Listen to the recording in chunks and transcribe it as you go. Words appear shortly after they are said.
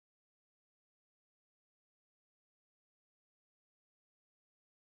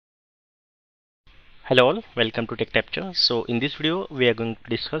Hello all, welcome to TechTrapture. So in this video we are going to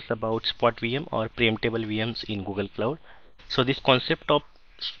discuss about Spot VM or preemptible VMs in Google Cloud. So this concept of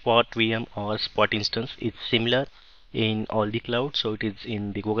Spot VM or Spot instance is similar in all the clouds. So it is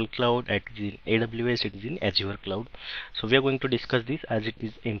in the Google Cloud, it is in AWS, it is in Azure Cloud. So we are going to discuss this as it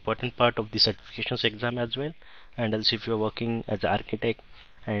is an important part of the certifications exam as well. And also if you are working as an architect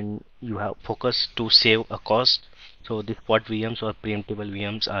and you have focus to save a cost, so the spot VMs or preemptible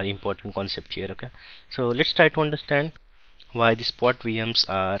VMs are important concept here. Okay, so let's try to understand why the spot VMs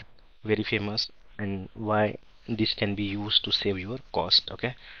are very famous and why this can be used to save your cost.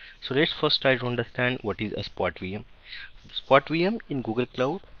 Okay, so let's first try to understand what is a spot VM. Spot VM in Google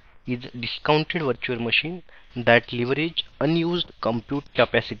Cloud is a discounted virtual machine that leverage unused compute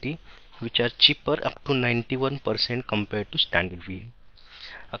capacity which are cheaper up to 91% compared to standard VM.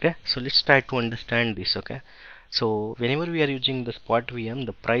 Okay, so let's try to understand this. Okay, so whenever we are using the spot VM,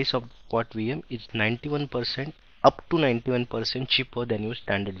 the price of spot VM is 91% up to 91% cheaper than your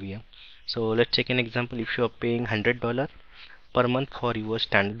standard VM. So let's take an example. If you are paying $100 per month for your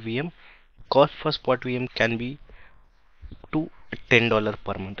standard VM, cost for spot VM can be to $10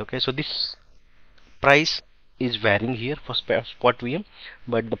 per month. Okay, so this price is varying here for spot VM,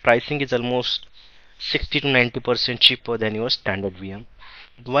 but the pricing is almost 60 to 90% cheaper than your standard VM.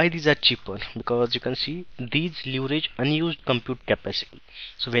 Why these are cheaper? Because you can see these leverage unused compute capacity.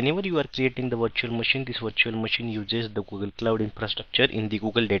 So whenever you are creating the virtual machine, this virtual machine uses the Google Cloud infrastructure in the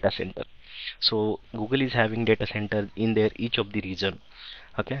Google data center. So Google is having data center in their each of the region.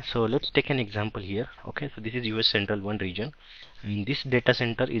 Okay, so let's take an example here. Okay, so this is US Central 1 region, and this data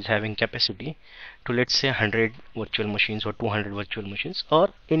center is having capacity to, let's say, 100 virtual machines or 200 virtual machines or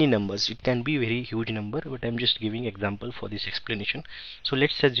any numbers. It can be very huge number, but I'm just giving example for this explanation. So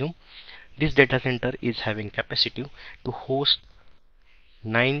let's assume this data center is having capacity to host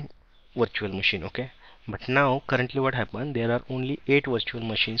 9 virtual machine. Okay, but now currently what happened, there are only 8 virtual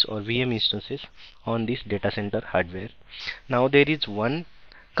machines or VM instances on this data center hardware. Now there is one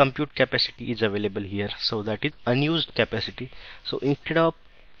compute capacity is available here, so that is unused capacity. So instead of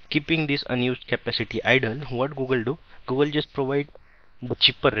keeping this unused capacity idle, what Google do, Google just provide the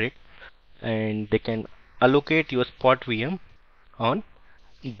cheaper rate and they can allocate your spot VM on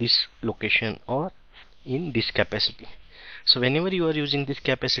this location or in this capacity. So whenever you are using this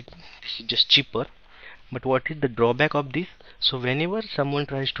capacity, this is just cheaper. But what is the drawback of this? So whenever someone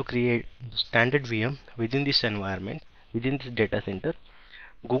tries to create standard VM within this environment, within this data center,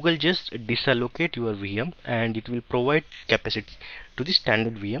 Google just disallocate your VM and it will provide capacity to the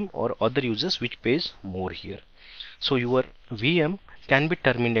standard VM or other users which pays more here. So your VM can be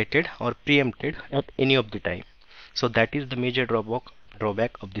terminated or preempted at any of the time. So that is the major drawback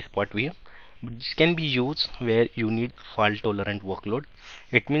of the spot VM. But this can be used where you need fault tolerant workload.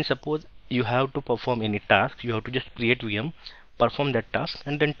 It means suppose you have to perform any task, you have to just create VM, perform that task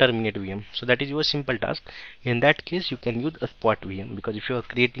and then terminate VM. So that is your simple task. In that case you can use a spot VM, because if you are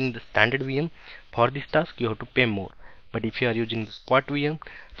creating the standard VM for this task you have to pay more. But if you are using the spot VM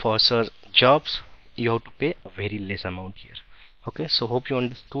for such jobs, you have to pay a very less amount here. Okay, so hope you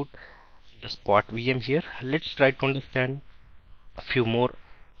understood the spot VM here. Let's try to understand a few more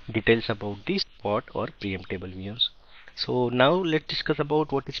details about the spot or preemptible VMs. So now let's discuss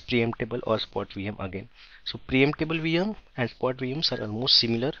about what is preemptible or spot VM again. So preemptible VM and spot VMs are almost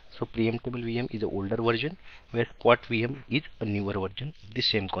similar. So preemptible VM is an older version where spot VM is a newer version of the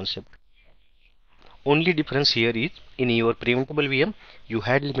same concept. Only difference here is in your preemptible VM you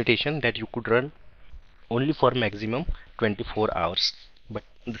had limitation that you could run only for maximum 24 hours, but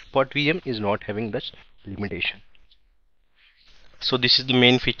the spot VM is not having that limitation. So this is the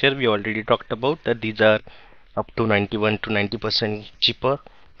main feature we already talked about, that these are up to 91 to 90% cheaper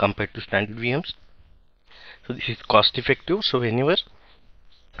compared to standard VMs. So this is cost effective. So whenever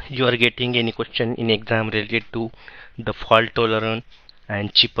you are getting any question in exam related to the fault tolerant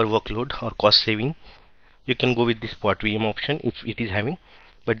and cheaper workload or cost saving, you can go with the spot VM option if it is having,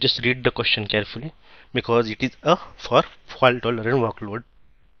 but just read the question carefully because it is a for fault tolerant workload.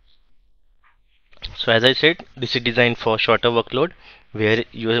 So as I said, this is designed for shorter workload where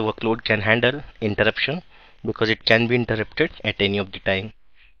your workload can handle interruption because it can be interrupted at any of the time.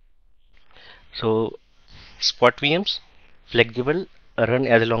 So spot VMs flexible, run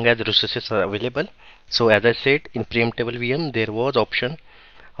as long as resources are available. So as I said, in preemptible VM there was option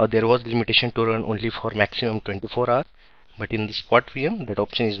or there was limitation to run only for maximum 24 hours, but in the spot VM that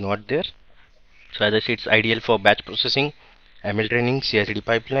option is not there. So as I said, it's ideal for batch processing, ML training, CI/CD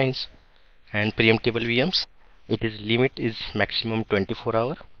pipelines, and preemptible VMs. It is limit is maximum 24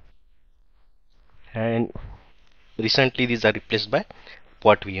 hour, and recently these are replaced by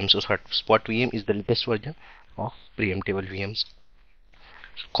Spot VM. So Spot VM is the latest version of preemptible VMs.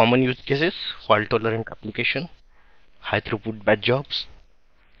 So common use cases: fault tolerant application, high throughput batch jobs,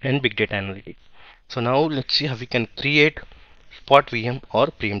 and big data analytics. So now let's see how we can create Spot VM or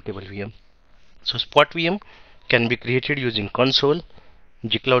preemptible VM. So Spot VM can be created using console,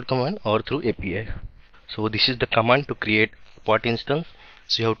 gcloud command, or through API. So this is the command to create Spot instance.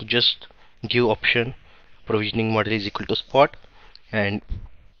 So you have to just give option provisioning model is equal to Spot and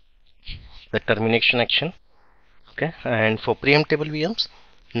the termination action. Okay, and for preemptible VMs,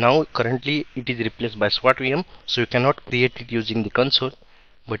 now currently it is replaced by Spot VM, so you cannot create it using the console,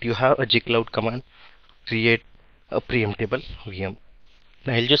 but you have a gcloud command create a preemptible VM.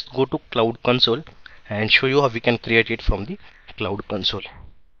 Now I'll just go to cloud console and show you how we can create it from the cloud console.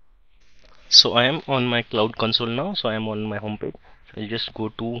 So I am on my cloud console now, so I am on my home page. So I'll just go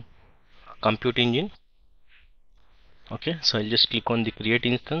to compute engine. Okay, so I'll just click on the create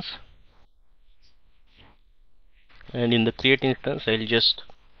instance, and in the create instance I'll just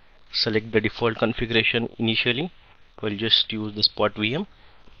select the default configuration initially. We'll just use the Spot VM,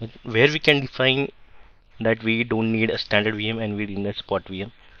 where we can define that we don't need a standard VM and we need a Spot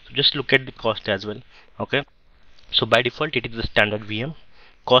VM. So just look at the cost as well. Okay, so by default it is the standard VM.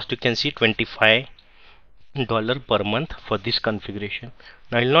 Cost you can see $25 per month for this configuration.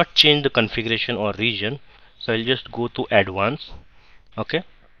 Now I will not change the configuration or region, so I'll just go to advanced. Okay,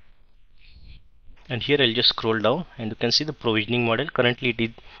 and here I'll just scroll down and you can see the provisioning model. Currently it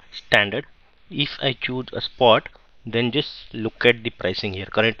is standard. If I choose a Spot, then just look at the pricing here.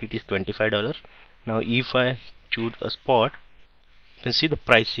 Currently it is $25. Now if I choose a Spot, you can see the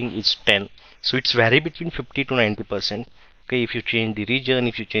pricing is 10. So it's vary between 50 to 90%. Okay, if you change the region,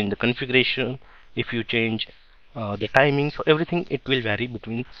 if you change the configuration, if you change the timing, so everything it will vary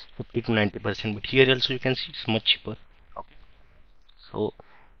between 50 to 90%. But here also you can see it's much cheaper. Okay, so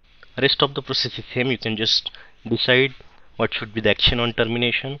rest of the process is same. You can just decide what should be the action on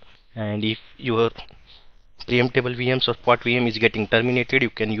termination, and if your preemptible VMs or Spot VM is getting terminated, you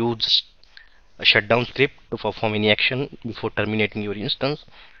can use a shutdown script to perform any action before terminating your instance.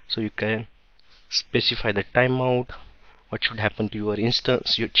 So you can specify the timeout, what should happen to your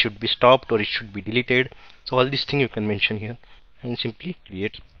instance, it should be stopped or it should be deleted. So all these things you can mention here and simply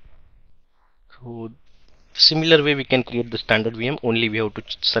create. So similar way we can create the standard VM, only we have to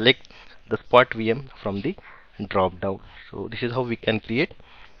select the Spot VM from the drop down. So this is how we can create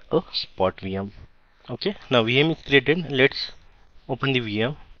a Spot VM. Okay, now VM is created. Let's open the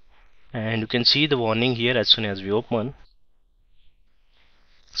VM, and you can see the warning here as soon as we open.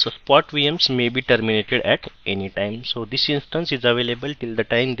 So Spot VMs may be terminated at any time. So this instance is available till the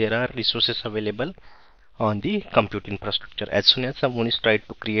time there are resources available on the compute infrastructure. As soon as someone is trying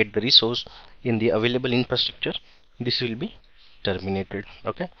to create the resource in the available infrastructure, this will be terminated.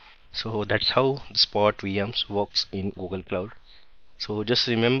 Okay, so that's how the Spot VMs works in Google Cloud. So just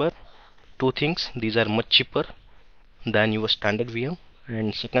remember two things: these are much cheaper than your standard VM,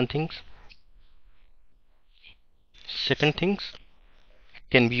 and second things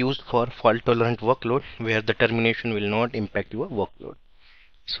can be used for fault tolerant workload where the termination will not impact your workload.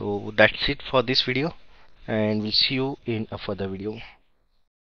 So that's it for this video, and we'll see you in a further video.